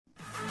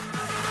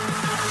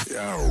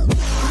go.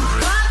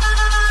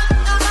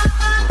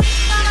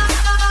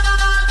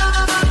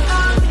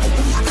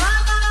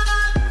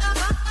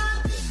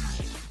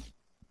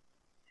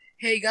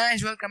 Hey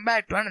guys, welcome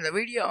back to another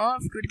video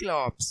of Critical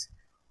Ops.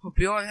 Hope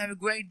you all have a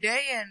great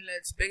day and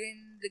let's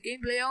begin the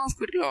gameplay of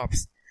Critical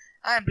Ops.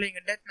 I am playing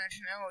a deathmatch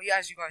now.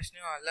 Yes, you guys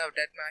know I love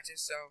deathmatches,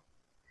 so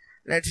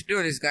let's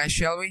do this, guys,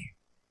 shall we?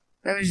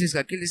 Where is this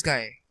guy? Kill this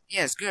guy.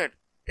 Yes, good.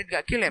 That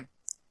guy, kill him.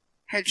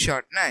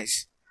 Headshot,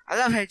 nice. I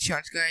love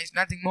headshots, guys.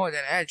 Nothing more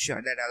than a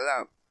headshot that I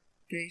love.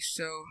 Okay,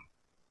 so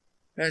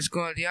let's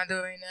go the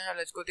other way now.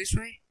 Let's go this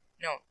way.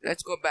 No,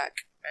 let's go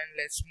back and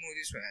let's move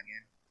this way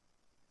again.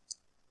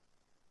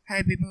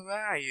 Hey people,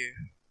 where are you?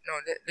 No,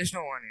 there's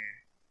no one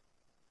here.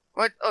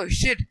 What? Oh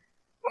shit!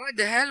 What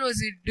the hell was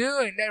he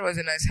doing? That was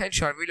a nice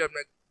headshot. Reload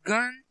my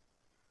gun.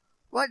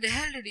 What the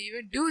hell did he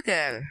even do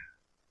there?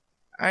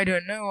 I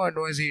don't know what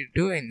was he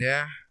doing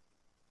there.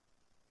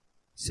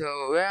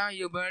 So where are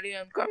you, buddy?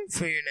 I'm coming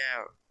for you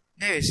now.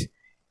 There is.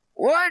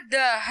 What the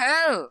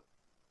hell?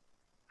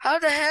 How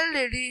the hell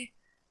did he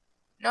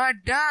not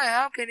die?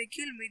 How can he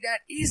kill me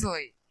that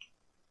easily?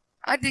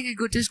 I think he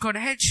could just got a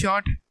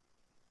headshot.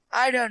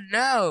 I don't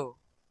know.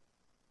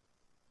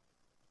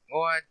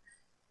 What?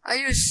 Are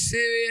you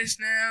serious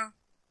now?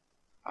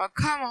 Oh,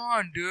 come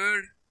on,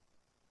 dude.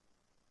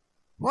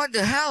 What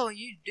the hell are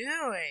you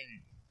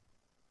doing?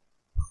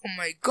 Oh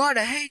my god,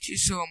 I hate you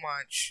so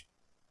much.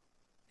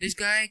 This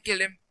guy, kill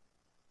him.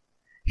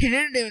 He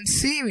didn't even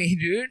see me,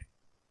 dude.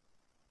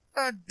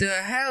 What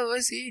the hell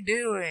was he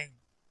doing?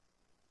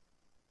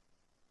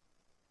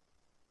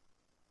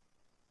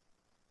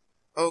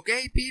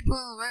 Okay,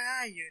 people, where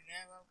are you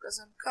now?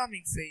 Because I'm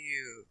coming for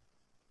you.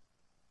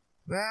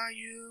 Where are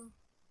you?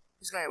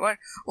 This guy,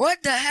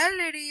 what the hell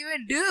did he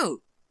even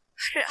do?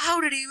 How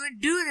did he even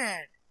do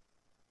that?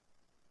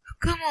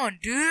 Come on,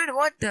 dude,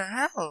 what the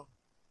hell?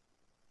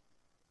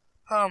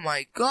 Oh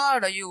my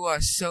god, you are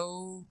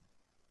so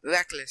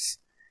reckless.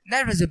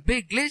 That was a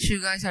big glitch,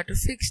 you guys had to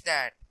fix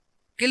that.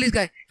 Kill this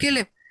guy, kill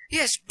him.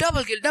 Yes,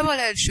 double kill, double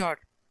headshot.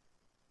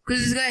 Kill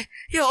this guy.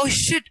 Yo, oh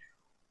shit.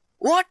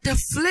 What the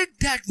flick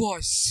that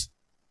was?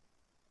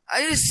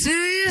 Are you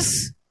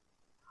serious?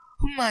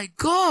 Oh my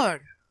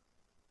god.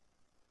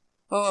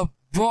 Oh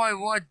boy,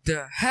 what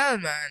the hell,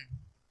 man?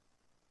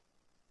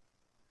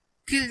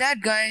 Kill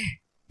that guy.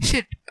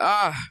 Shit.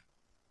 Oh,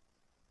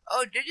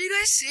 did you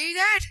guys see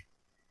that?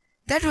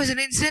 That was an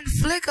insane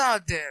flick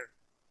out there.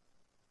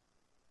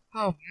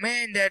 Oh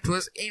man, that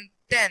was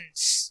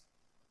intense.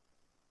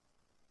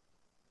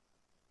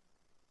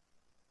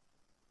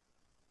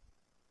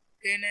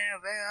 Okay, now,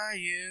 where are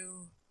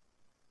you?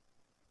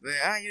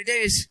 Where are you?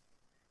 There is.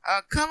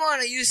 Come on,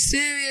 are you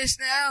serious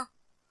now?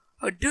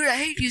 Oh, dude, I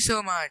hate you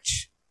so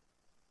much.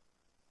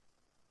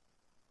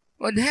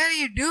 What the hell are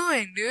you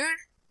doing, dude?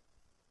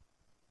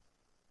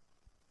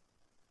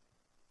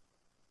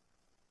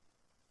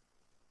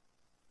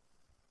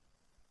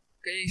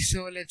 Okay,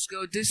 so let's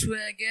go this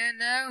way again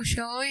now,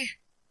 shall we?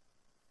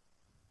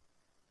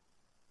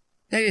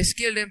 There you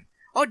killed him.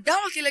 Oh,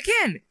 double kill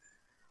again!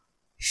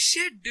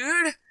 Shit,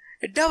 dude!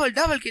 A double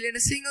kill in a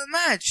single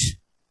match.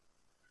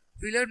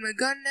 Reload my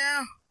gun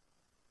now.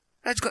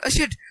 Let's go. Oh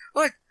shit!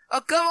 What? Oh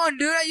come on,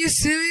 dude! Are you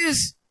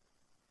serious?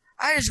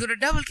 I just got a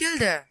double kill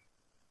there.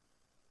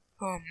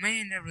 Oh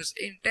man, that was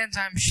intense.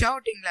 I'm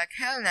shouting like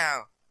hell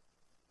now.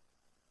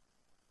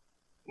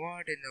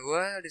 What in the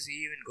world is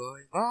even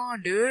going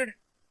on, dude?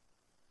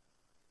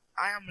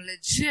 I am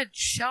legit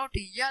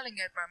shouting, yelling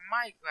at my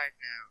mic right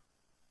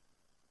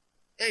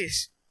now.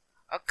 Yes.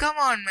 Oh, come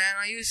on, man.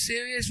 Are you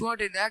serious?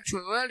 What in the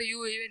actual world are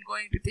you even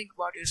going to think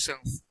about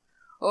yourself?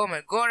 Oh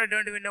my god, I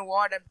don't even know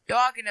what I'm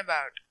talking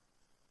about.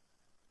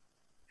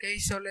 Okay,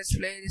 so let's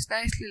play this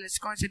nicely. Let's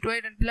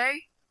concentrate and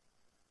play.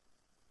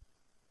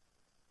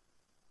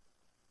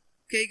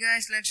 Okay,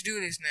 guys, let's do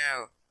this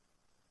now.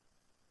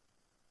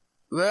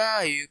 Where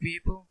are you,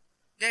 people?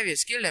 There he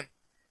is. Kill him.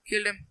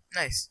 Kill him.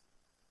 Nice.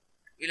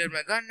 Reload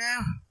my gun now.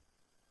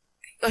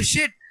 Oh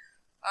shit!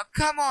 Oh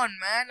come on,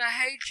 man! I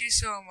hate you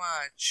so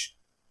much.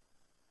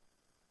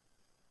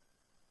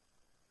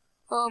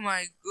 Oh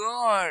my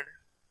god!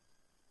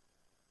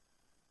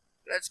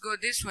 Let's go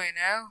this way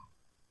now.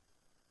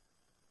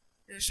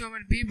 There's so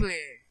many people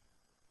here.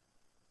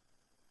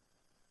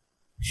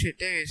 Shit,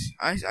 there he is.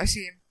 I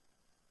see him.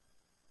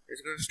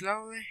 Let's go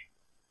slowly.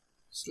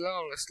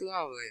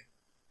 Slowly.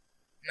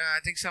 Nah, I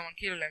think someone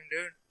killed him,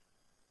 dude.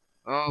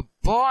 Oh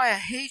boy, I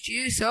hate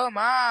you so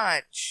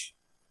much.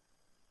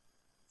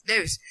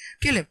 Davis,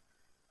 kill him.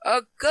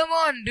 Oh, come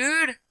on,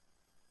 dude.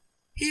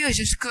 He was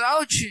just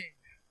crouching.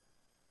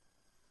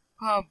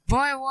 Oh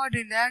boy, what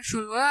in the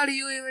actual world are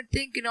you even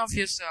thinking of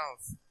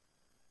yourself?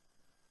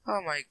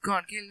 Oh my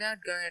god, kill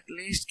that guy at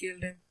least.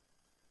 Killed him.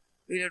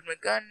 Reload my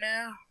gun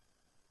now.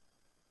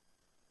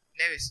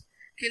 Davis,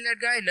 kill that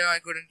guy. No, I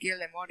couldn't kill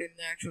him. What in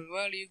the actual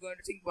world are you going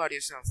to think about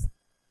yourself?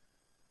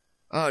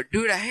 Oh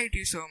dude, I hate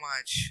you so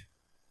much.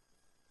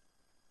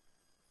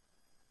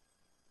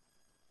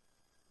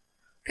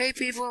 Okay,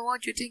 people,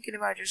 what you thinking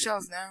about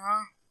yourself now,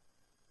 huh?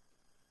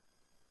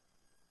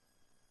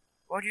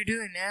 What are you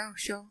doing now?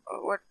 Show.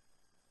 Oh, what?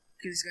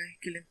 Kill this guy.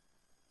 Kill him.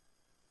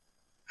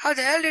 How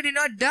the hell did he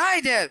not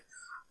die there?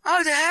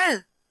 How the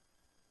hell?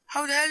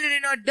 How the hell did he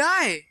not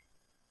die?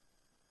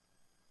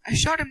 I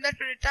shot him that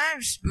many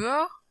times,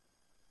 bro.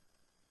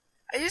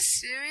 Are you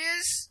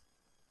serious?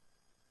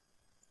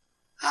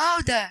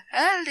 How the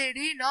hell did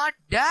he not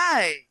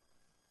die?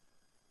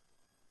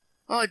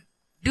 Oh,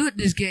 dude,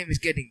 this game is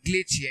getting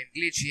glitchy and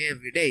glitchy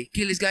every day.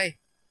 Kill this guy.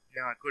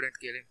 No, I couldn't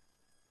kill him.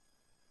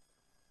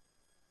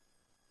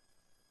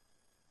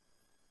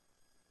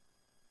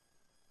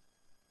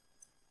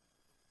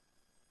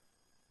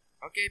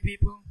 Okay,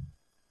 people.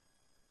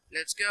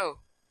 Let's go.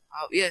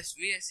 Oh, yes,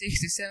 we have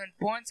 67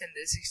 points and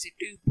there's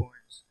 62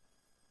 points.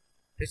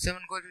 Did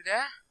someone go through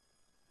there?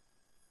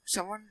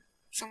 Someone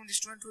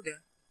just went through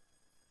there.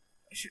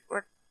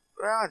 What?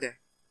 Where are they?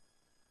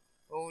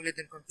 Oh, let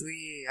them come to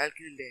here. I'll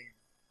kill them.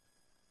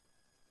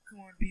 Come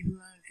on, people,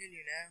 I'll kill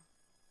you now.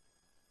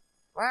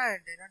 Why?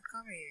 They're not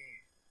coming.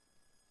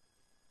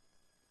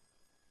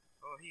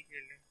 Oh, he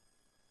killed him.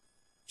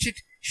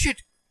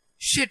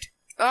 Shit.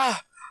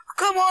 Ah,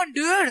 come on,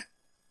 dude.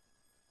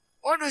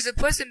 What was the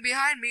person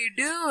behind me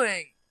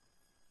doing?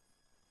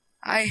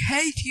 I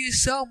hate you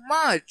so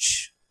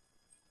much.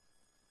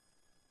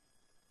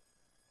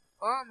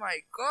 Oh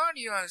my god,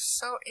 you are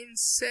so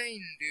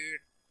insane,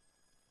 dude.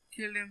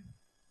 Kill him.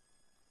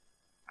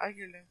 I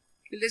killed him.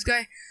 Kill this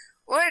guy.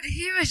 What?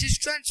 He was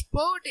just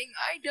transporting.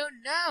 I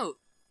don't know.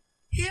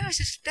 He was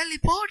just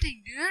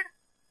teleporting, dude.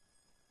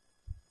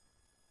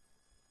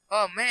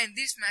 Oh man,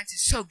 this match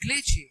is so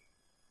glitchy.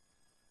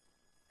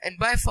 And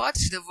by far,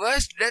 this is the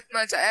worst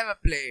deathmatch I ever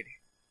played.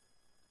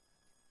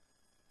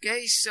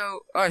 Okay, so...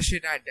 Oh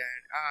shit, I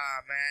died.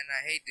 Ah man,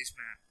 I hate this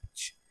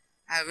match.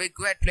 I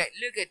regret playing.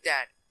 Look at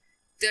that.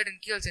 13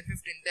 kills and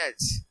 15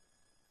 deaths.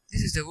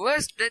 This is the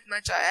worst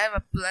deathmatch I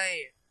ever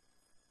played.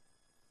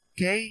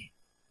 Okay?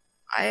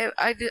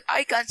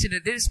 I consider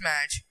this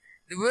match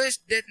the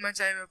worst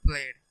deathmatch I ever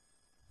played.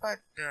 But,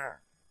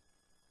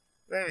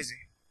 where is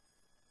he?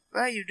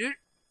 Where are you, dude?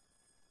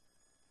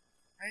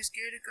 Are you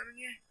scared of coming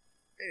here?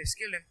 Hey,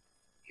 kill him.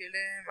 Kill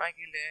him. I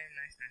killed him.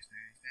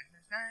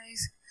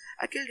 Nice.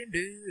 I killed him,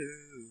 dude.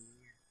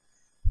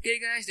 Okay,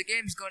 guys, the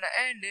game's gonna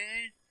end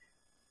in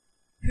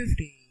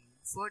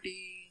 15,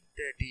 14,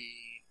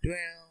 13, 12,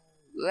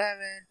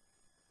 11,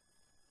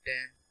 10,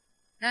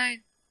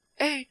 9,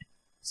 8,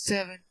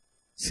 7,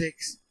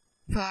 6,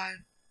 5,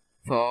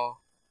 4,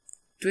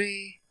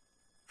 3,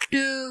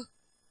 2,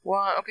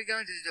 1. Okay,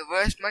 guys, this is the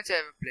worst match I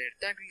ever played.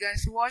 Thank you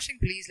guys for watching.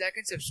 Please like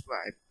and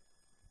subscribe.